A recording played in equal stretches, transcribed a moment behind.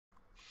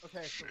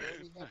Okay, so where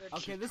we headed?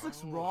 Okay, this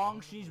looks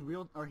wrong. She's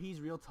real, or he's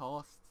real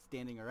tall,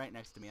 standing right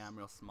next to me. I'm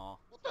real small.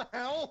 What the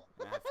hell?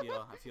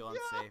 I feel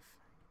unsafe.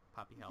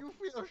 Poppy, help. You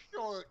feel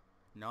short.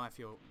 No, I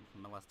feel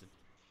molested.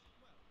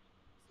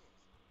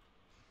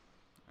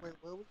 Wait,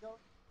 where are we going?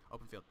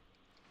 Open field.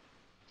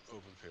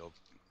 Open field.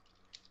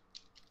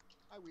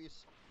 Hi,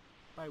 Weiss.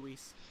 Bye,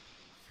 Weiss.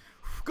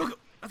 Go, go!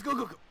 Let's go,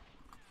 go, go!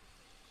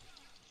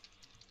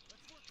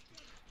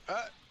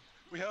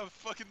 We have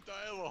fucking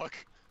dialogue.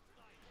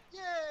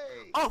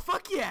 Yay! Oh,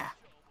 fuck yeah!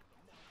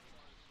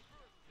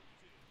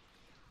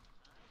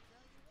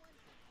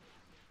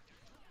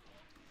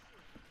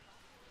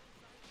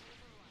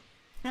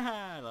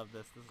 I love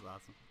this. This is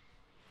awesome.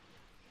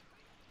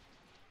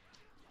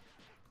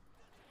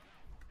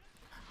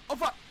 Oh,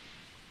 fuck!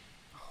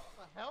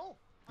 What the hell?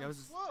 Yeah, I'm this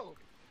is- slow.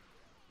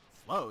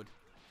 Slowed.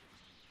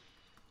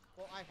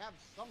 Well, I have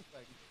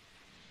something.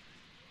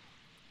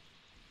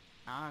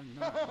 No, I'm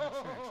not sure,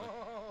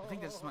 actually. I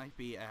think this might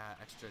be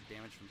extra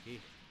damage from Key.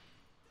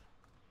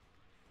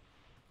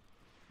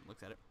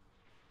 Looks at it.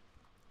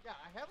 Yeah,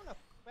 I have an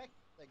effect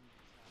thing.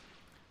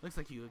 Looks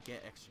like you would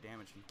get extra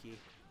damage from Key.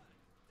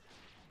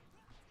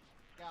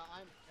 Yeah,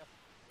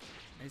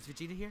 I'm... Is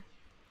Vegeta here?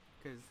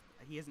 Because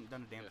he hasn't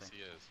done a damn Yes, thing.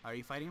 he is. Are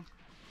you fighting him?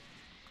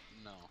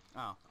 No.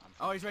 Oh. I'm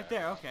Oh, he's right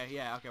there. Kakarot. Okay,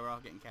 yeah, okay, we're all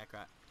getting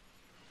Kakarot.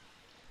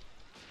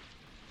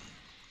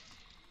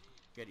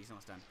 Good, he's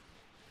almost done.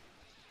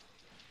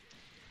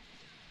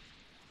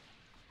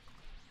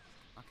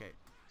 Okay.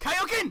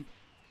 Kaioken!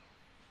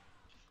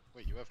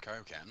 Wait, you have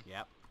Kaioken?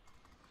 Yep.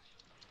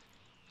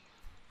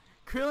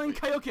 Krillin Wait.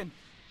 Kaioken!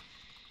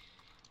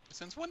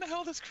 Since when the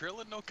hell does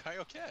Krillin know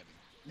Kaioken?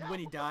 Yeah, When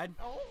he died.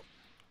 Oh,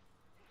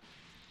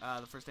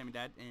 The first time he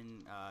died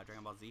in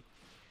Dragon Ball Z.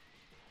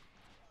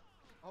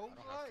 oh I don't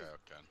right.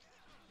 have Kaioken.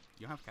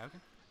 You don't have Kaioken?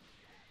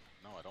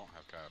 No, I don't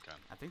have Kaioken.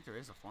 I think there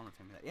is a form of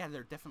him. Yeah,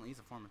 there definitely is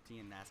a form of T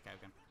in Ass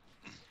Kaioken.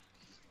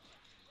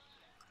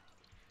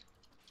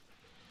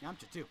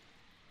 Yamcha too.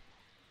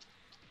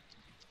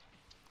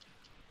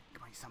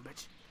 Come on, you son of a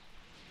bitch.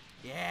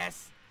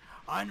 Yes!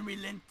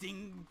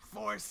 Unrelenting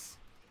force!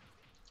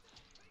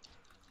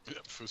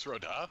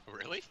 Fusroda?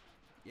 Really?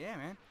 Yeah,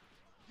 man.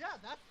 Yeah,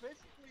 that's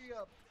basically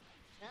a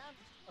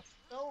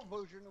spell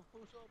version of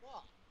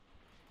Fusoda.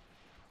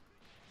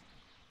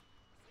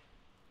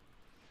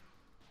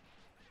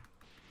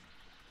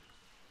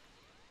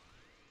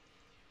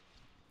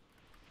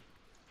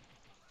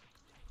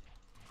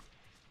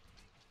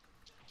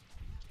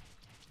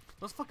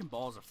 Those fucking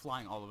balls are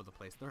flying all over the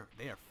place.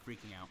 They are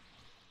freaking out.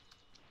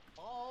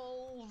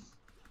 Balls.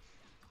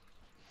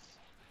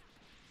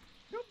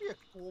 It'll be a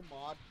cool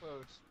mod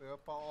for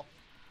Spirit Ball.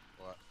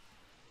 What?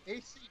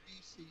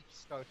 AC/DC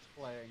starts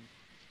playing.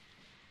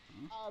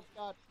 I've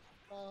got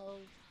balls.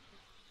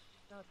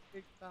 Got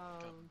big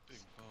balls. Got big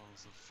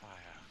balls of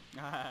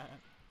fire.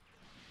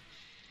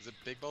 Is it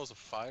big balls of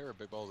fire or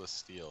big balls of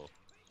steel?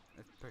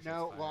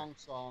 No, wrong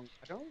song.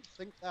 I don't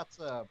think that's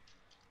a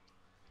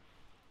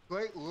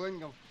Great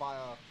Ring of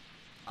Fire.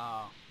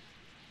 Oh.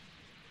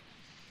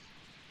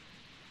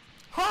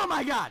 Oh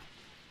my god!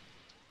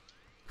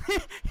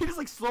 He just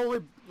like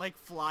slowly like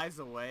flies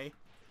away.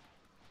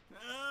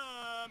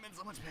 I'm in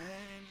so much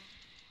pain.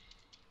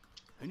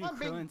 Who knew I'm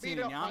being Krillin beat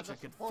and up by Yamcha the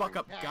could supporting fuck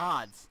up cast.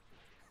 gods?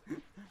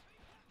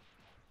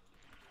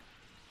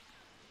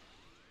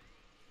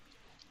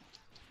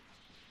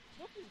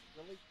 What is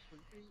really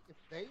creepy if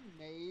they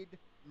made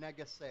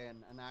Negasan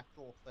an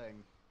actual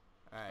thing.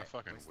 Alright. I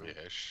fucking Wasteland.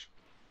 wish.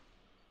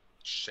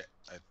 Shit,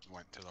 I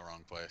went to the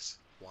wrong place.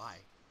 Why?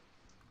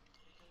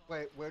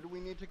 Wait, where do we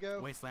need to go?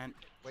 Wasteland.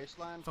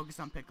 Wasteland? Focus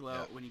on Piccolo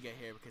Yeah. when you get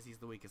here because he's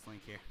the weakest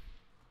link here.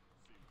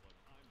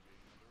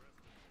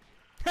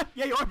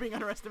 Yeah, you are being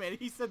underestimated.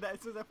 He said that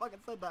as soon as I fucking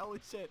said that. Holy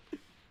shit.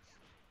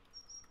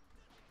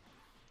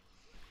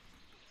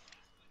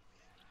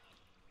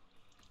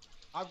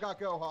 I've got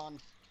Gohan.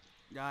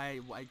 I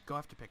go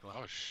after Piccolo.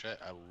 Oh shit,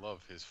 I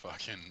love his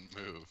fucking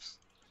moves.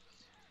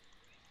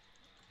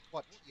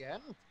 What,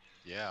 Yen?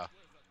 Yeah.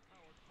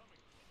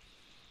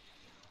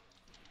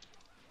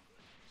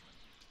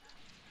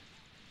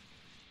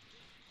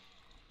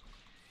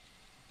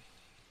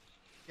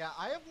 Yeah,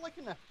 I have like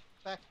an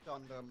effect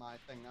under my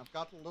thing. I've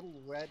got a little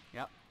red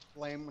Yep.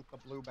 flame with the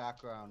blue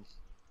background.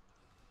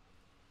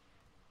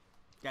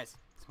 Guys,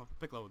 smoke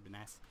Piccolo would be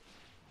nice.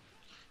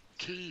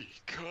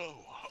 Go!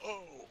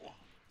 Oh!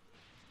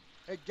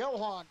 Hey,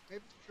 Gohan,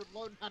 maybe you should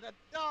learn how to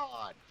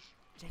dodge!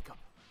 Jacob.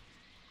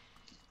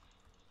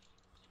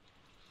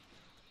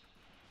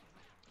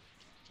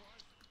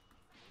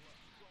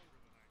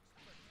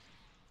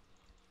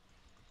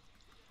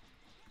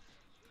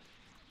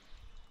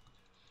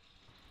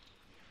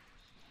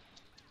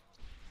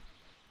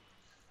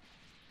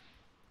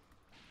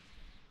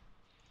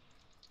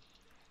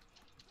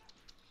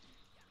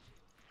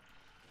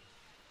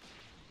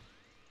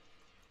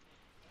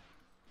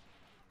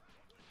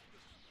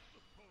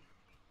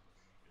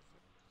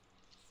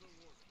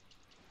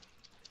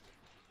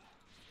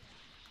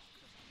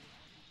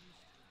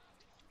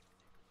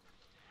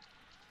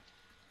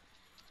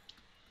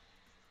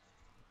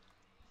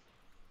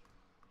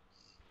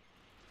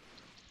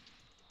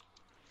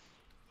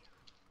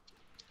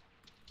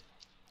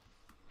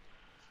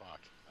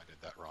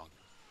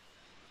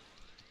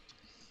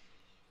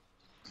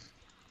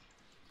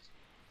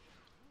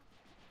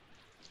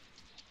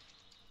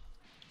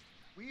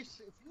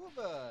 If you have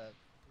a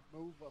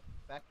move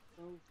effect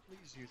move,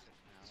 please use it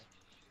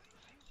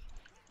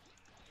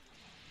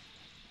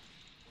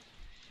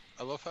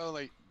now. I love how,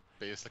 like,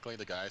 basically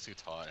the guys who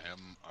taught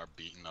him are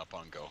beating up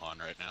on Gohan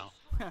right now.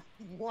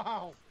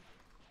 Wow.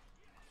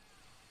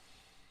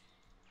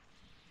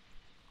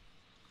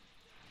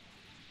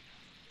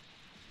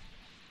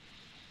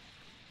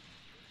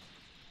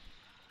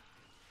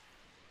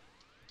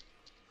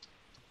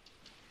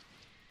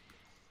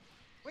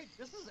 Wait,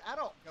 this is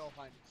adult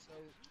Gohan, so...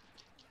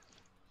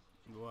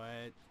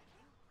 What?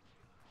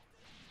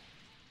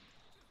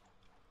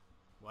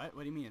 What?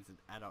 What do you mean it's an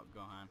adult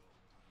Gohan?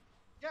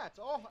 Yeah, it's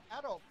all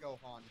adult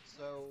Gohan,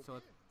 so... So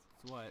it's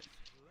what?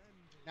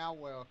 Now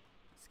we're...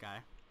 Sky?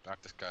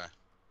 Back to Sky.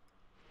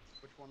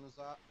 Which one is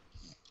that?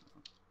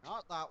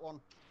 Not that one.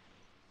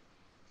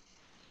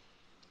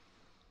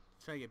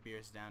 Try to get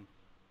Beerus down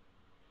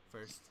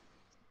first.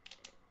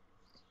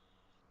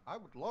 I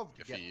would love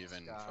to If get he this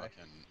even guy.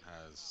 fucking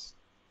has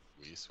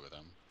Whis with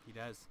him. He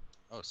does.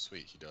 Oh,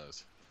 sweet, he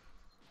does.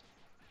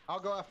 I'll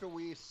go after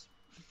Whis.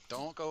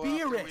 Don't go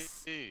Beerus! after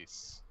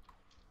Whis!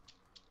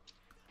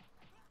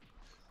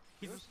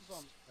 He's Whis is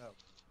on...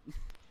 Oh.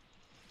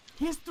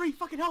 He has 3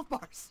 fucking health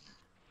bars!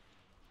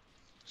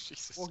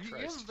 Jesus Well, he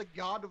Christ. is the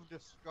god of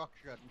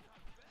destruction.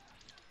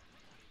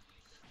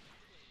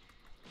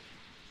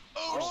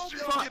 Oh, Oh, shit,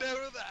 fuck. get out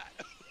of that!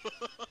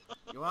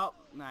 Well,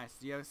 nice.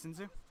 Do you have a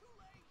Senzu?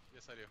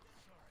 Yes, I do.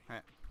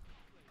 Alright.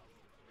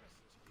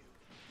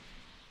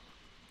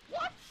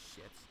 What?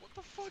 Shit. What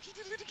the fuck? He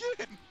did it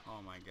again!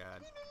 Oh my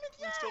god.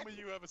 Please tell me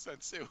you have a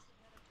sensu.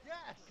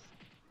 Yes!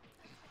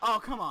 Oh,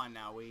 come on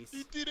now, Whis.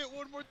 He did it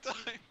one more time!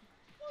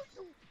 Oh,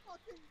 you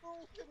fucking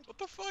broken... What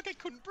the fuck? I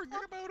couldn't bring him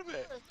out of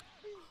it!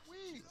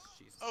 Whis!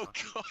 Jesus Oh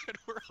fucking god,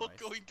 we're all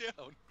Christ. going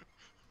down.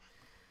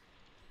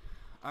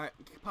 Alright,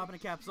 pop in a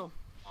capsule.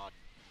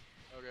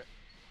 Okay.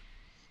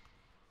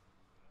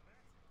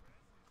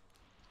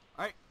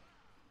 Alright.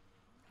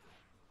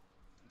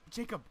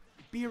 Jacob.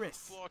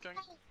 Beerus. Blocking.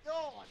 Oh,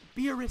 God!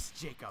 Beerus,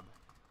 Jacob.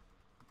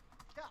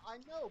 Yeah, I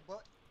know,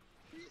 but...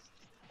 Whis is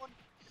one...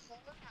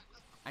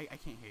 I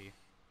can't hear you.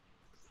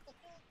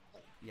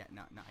 Yeah,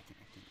 no, I can't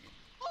hear you.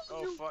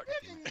 Oh, you fuck.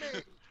 kidding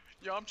me?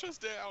 Yamcha's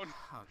down!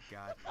 Oh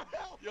god.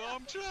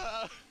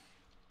 Yamcha!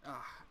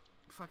 Ah,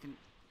 fucking...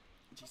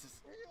 Jesus.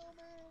 Heal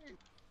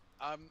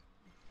me!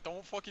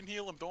 Don't fucking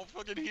heal him, don't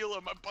fucking heal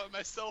him, I'm by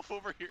myself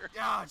over here.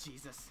 Oh,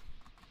 Jesus.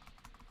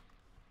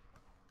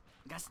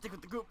 Gotta stick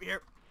with the group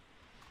here.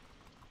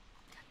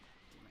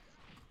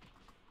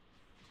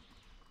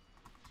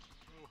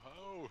 Oh,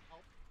 ho.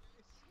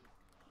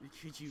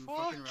 Could you Fuck.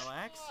 fucking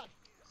relax?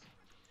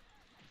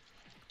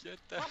 Get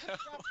the Pop in the hell.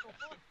 capsule!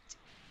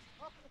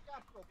 Pop in the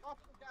capsule! Pop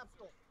in the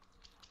capsule!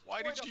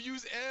 Why did you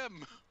use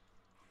M?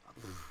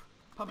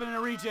 Pop in a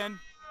regen.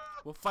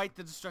 We'll fight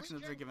the destruction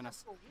that they're giving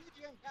us.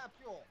 Regen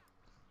capsule!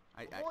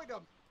 I Avoid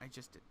them!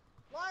 just did.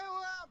 Fly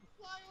around!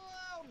 Fly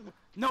around!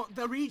 No,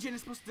 the regen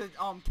is supposed to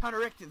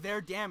counteract their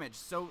damage,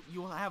 so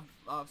you will have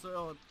so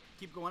it'll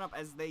keep going up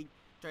as they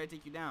try to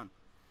take you down.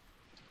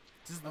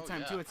 This is the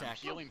time to I'm attack.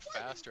 healing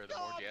faster the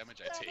more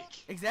damage I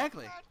take.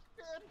 Exactly.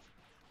 Bastard.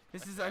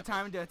 This is our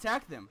time to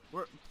attack them.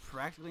 We're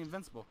practically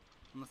invincible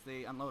unless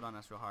they unload on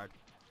us real hard.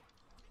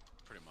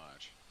 Pretty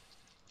much.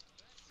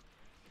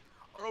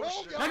 Oh, Oh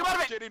shit! God. Knock him out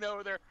of it! Getting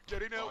out there!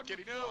 Getting out!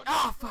 Getting out!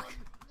 Ah, fuck!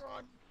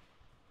 Run!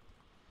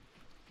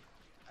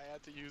 I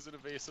had to use an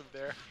evasive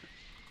there.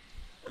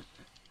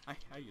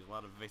 I use a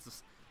lot of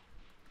evasives.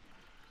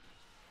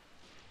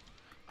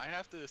 I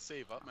have to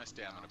save up my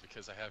stamina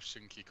because I have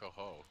Shinki Koho.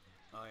 Oh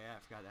yeah, I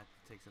forgot that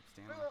takes up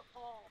stamina.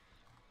 Oh,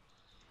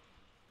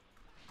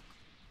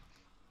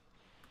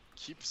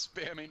 Keep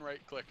spamming right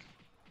click.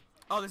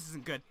 Oh, this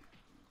isn't good.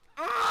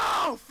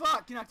 Oh,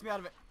 fuck! You knocked me out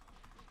of it.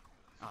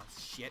 Oh,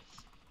 shit.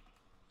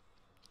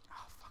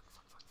 Oh, fuck.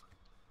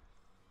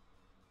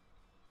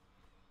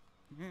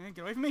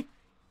 Get away from me.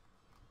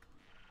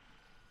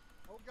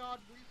 oh God,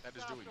 we That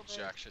is doing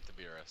jack shit to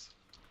Beerus.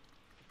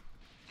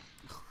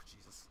 Oh,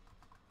 Jesus.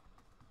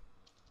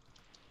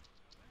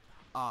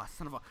 Ah,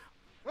 son of a...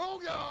 Oh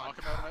God! Knock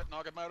him out of it,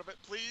 knock him out of it,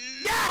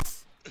 please!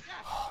 Yes! Yes!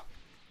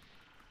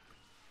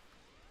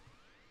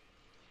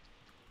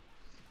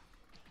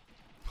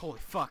 Holy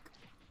fuck.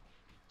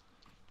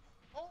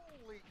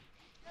 Holy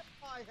shit,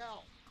 my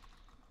health!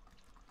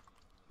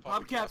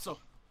 Pop capsule.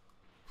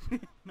 Nice.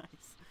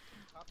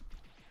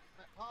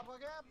 Pop a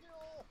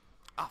capsule!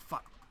 Ah,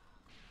 fuck.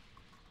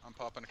 I'm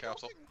popping a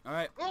capsule.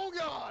 Alright. Oh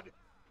God!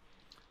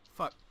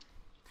 Fuck.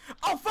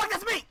 Oh, fuck,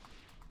 that's me!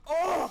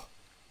 Oh!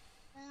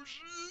 Oh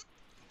shit!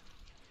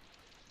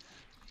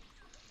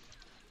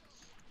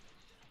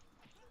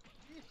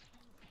 Jesus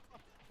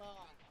fucking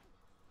God.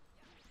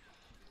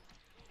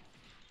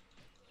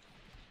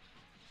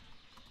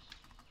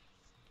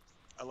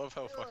 I love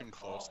how fucking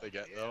close they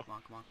get though.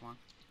 Come on.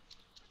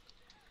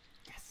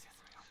 Yes, there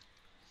we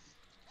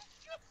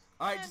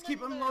go. Alright, just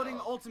keep unloading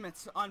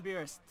ultimates on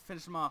Beerus.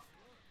 Finish them off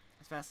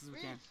as fast as we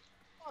can.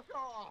 Fuck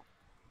off!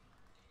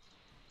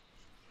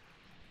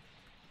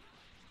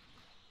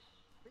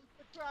 Beat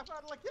the crap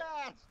out of the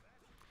cat!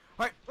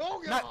 Alright.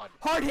 Oh Not God!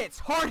 hard hits.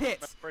 Hard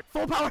hits.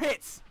 Full power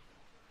hits.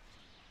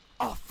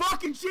 Oh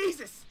fucking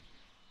Jesus!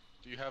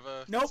 Do you have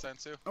a Nope.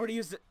 sensu? Already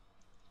used it.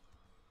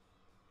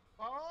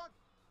 Fuck!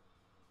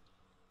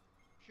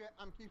 Shit,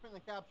 I'm keeping the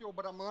capsule,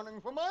 but I'm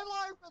running for my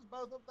life as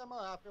both of them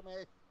are after me.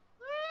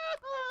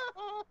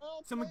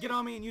 Someone get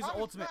on me and use the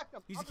I'll ultimate. distract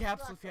 'em. Use I'll the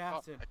capsule if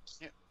distract you 'em. have to. I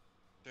can't.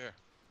 There.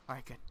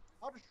 Alright, good.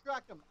 I'll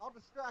distract them. I'll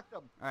distract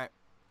them. Alright.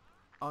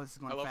 Oh, this is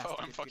going I love fast. how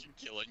Good, I'm good. fucking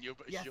killing you,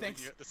 but Yeah, healing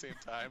thanks. you at the same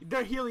time.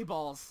 They're healy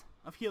balls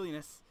of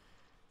healiness.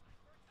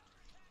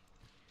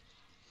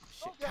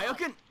 Shit, God.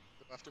 Kaioken!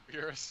 You'll have to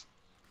beer us.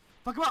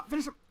 Fuck him up,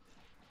 finish him!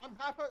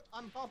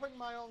 I'm popping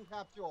my own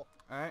capsule.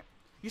 Alright.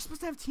 You're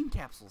supposed to have team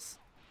capsules.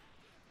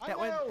 I That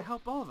way know. it'll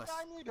help all of us.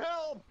 I need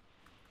help.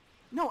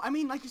 No, I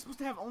mean like you're supposed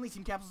to have only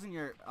team capsules in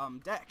your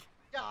deck.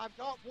 Yeah, I've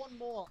got one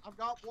more. I've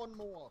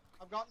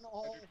gotten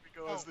all. Here we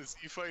go as the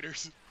Z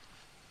Fighters.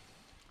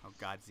 Oh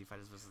god, Z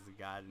Fighters versus the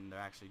God, and they're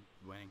actually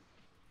winning.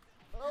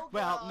 Oh,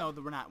 Well, God.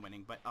 no, we're not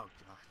winning, but oh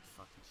god,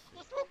 fucking shit.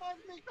 This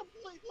reminds me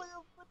completely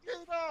of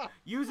Vegeta.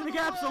 Using a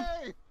Get capsule.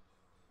 away!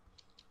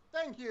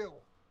 Thank you.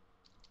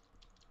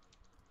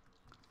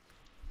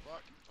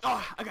 Fuck.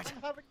 Oh, I got you.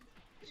 I'm having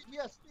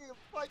PTSD of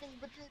fighting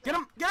Vegeta. Get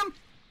him! Get him!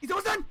 He's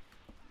almost done!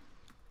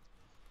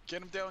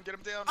 Get him down, get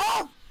him down.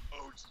 Oh!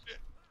 Oh shit.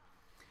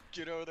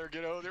 Get over there,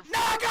 get over there. No,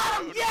 I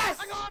got him! Yes!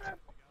 I got him.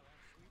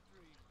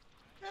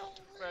 Kill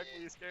Bang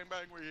me. Weez, gang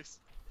bang Weez.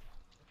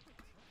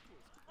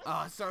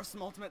 Oh, start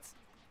some ultimates.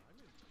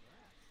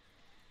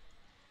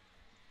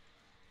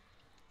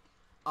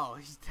 Oh,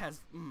 he has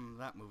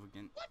that move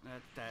again.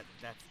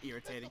 That's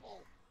irritating.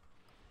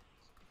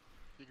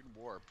 He can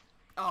warp.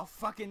 Oh,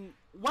 fucking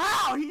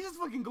wow! He's just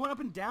fucking going up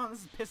and down. This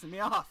is pissing me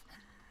off.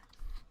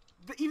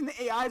 Even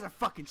the AIs are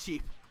fucking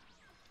cheap.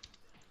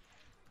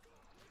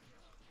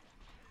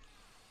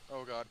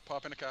 Oh god,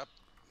 pop in a cap.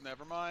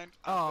 Never mind.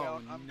 Oh I'm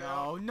down, I'm no,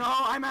 down. no!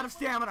 I'm out of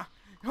stamina.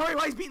 Hurry!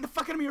 While he's beating the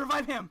fuck out of me,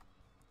 revive him.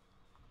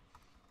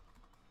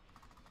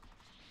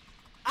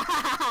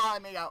 Ah!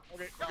 Let me out.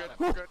 Okay, we're good,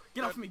 Whew, we're good.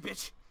 get good. off me,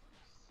 bitch.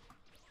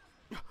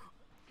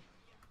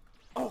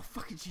 Oh,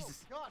 fucking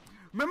Jesus. God.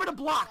 Remember to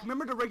block.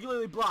 Remember to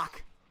regularly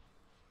block.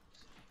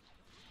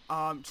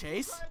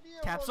 Chase? Whose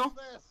idea Capsule? was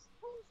this?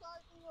 Whose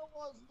idea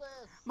was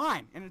this?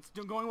 Mine. And it's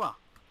going well.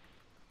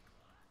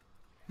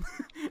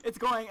 It's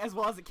going as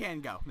well as it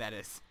can go, that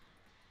is.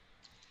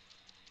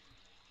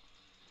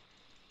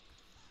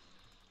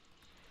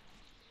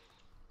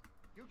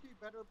 Yuki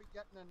better be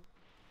getting an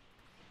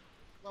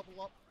level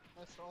up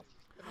myself.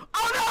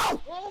 Oh,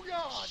 no! Oh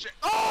God! Shit.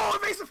 Oh,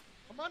 evasive!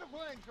 I'm out of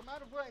range. I'm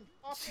out of range.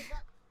 Pop the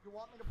cap. You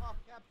want me to pop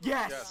the capsule?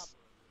 Yes. Yes.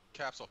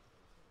 Capsule.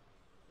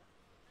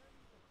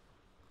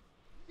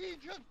 He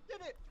just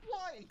did it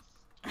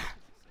twice.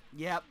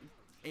 Yep.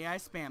 AI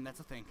spam, that's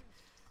a thing.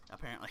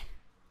 Apparently.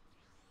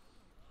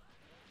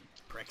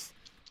 Pricks.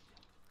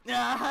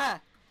 Ah!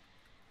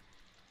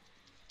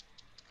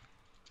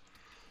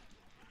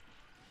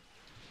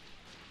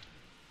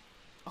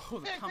 Oh,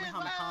 the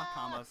Kamehameha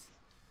combos.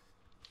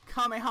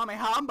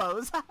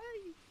 Kamehameha-combos!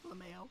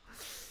 LeMayo.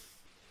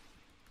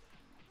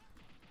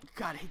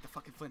 God, I hate the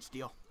fucking flinch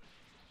deal.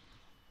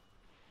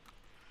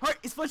 Alright,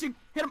 he's flinching!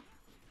 Hit him!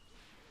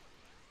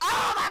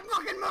 Oh, that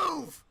fucking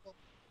move!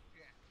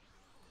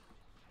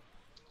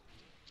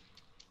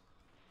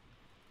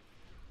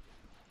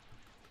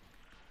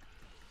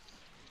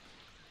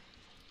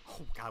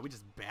 Oh god, we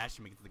just bashed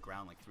him to the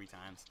ground like 3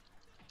 times.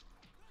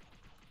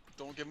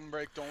 Don't give him a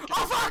break, don't give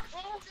Oh him a fuck!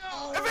 break. Oh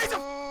God! Evasive!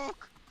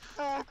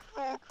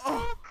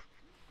 Oh,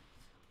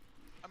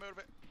 I'm out of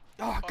it.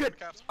 oh Pop good. the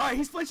capsule. Alright,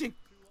 he's flinching.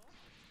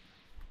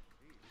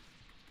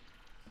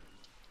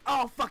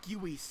 Oh, fuck you,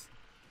 Whis.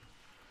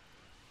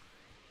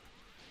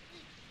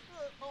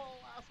 Oh,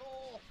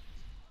 asshole!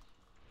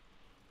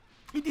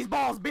 Eat these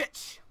balls,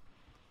 bitch!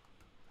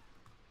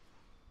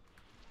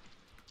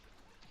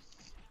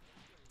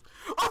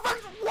 Oh, fuck!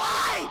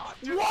 Why?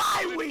 dude, Why,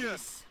 do it again.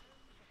 Whis?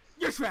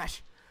 You're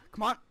trash.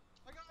 Come on.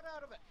 I got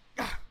out of it.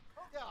 Ah,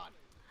 Oh God!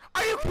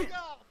 are you Oh kidding?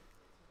 God!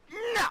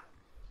 No!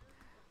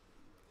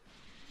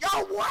 Yo,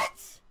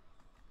 what?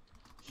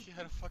 He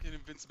had a fucking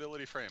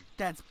invincibility frame.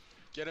 That's...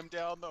 Get him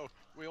down though.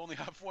 We only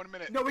have 1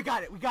 minute. No, we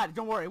got it. We got it.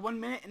 Don't worry. 1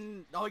 minute,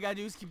 and all we gotta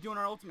do is keep doing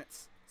our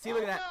ultimates. See,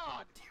 look at that.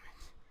 God. Damn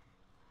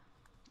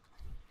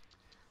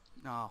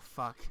it. Oh,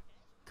 fuck.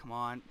 Come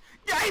on.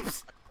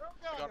 Yipes! Oh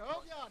God!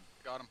 Oh God!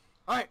 Got him.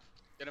 Alright.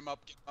 Get him up,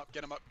 get him up,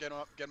 get him up, get him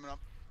up, get him up.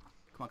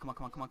 Come on, come on,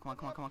 come on, come on, come on,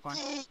 come on, come on, come on.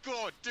 Oh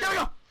god, dude. There we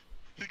go!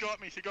 He got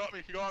me, he got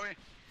me, he got me.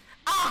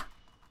 Ah!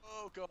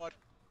 Oh god.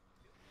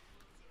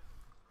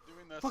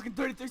 Doing this. Fucking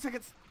 33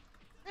 seconds.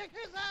 Kick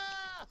his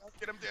ass!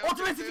 Get him down.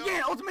 Ultimates get if him you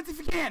down. can! Ultimates if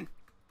you can!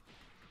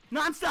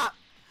 Non-stop!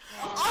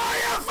 Are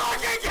you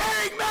fucking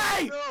kidding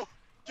me?! No!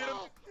 Get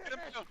him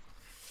down.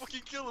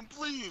 Fucking kill him,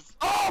 please.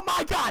 Oh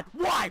my god!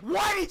 Why?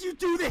 Why did you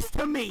do this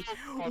to me?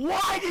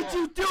 Why did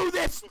you do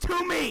this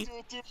to me?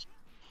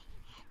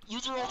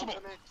 Use your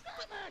ultimate.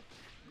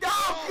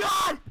 Oh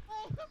god!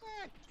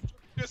 Ultimate!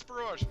 Yes,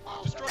 barrage.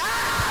 Destroy.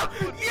 Ah!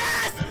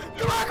 Yes!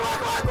 Come on, come on,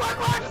 come on, come on,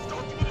 come on! Yes,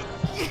 don't do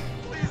it.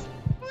 Please.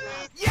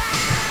 Please.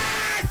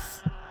 Yes!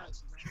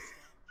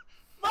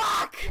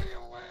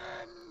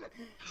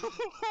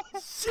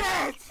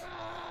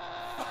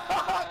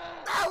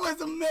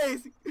 was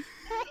amazing!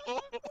 Oh,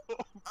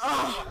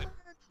 Oh,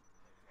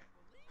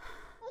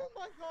 Oh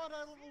my god, I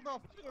leveled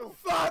up too!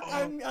 fuck! Oh,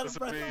 I'm out of that's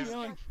breath. amazing.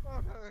 My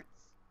throat hurts.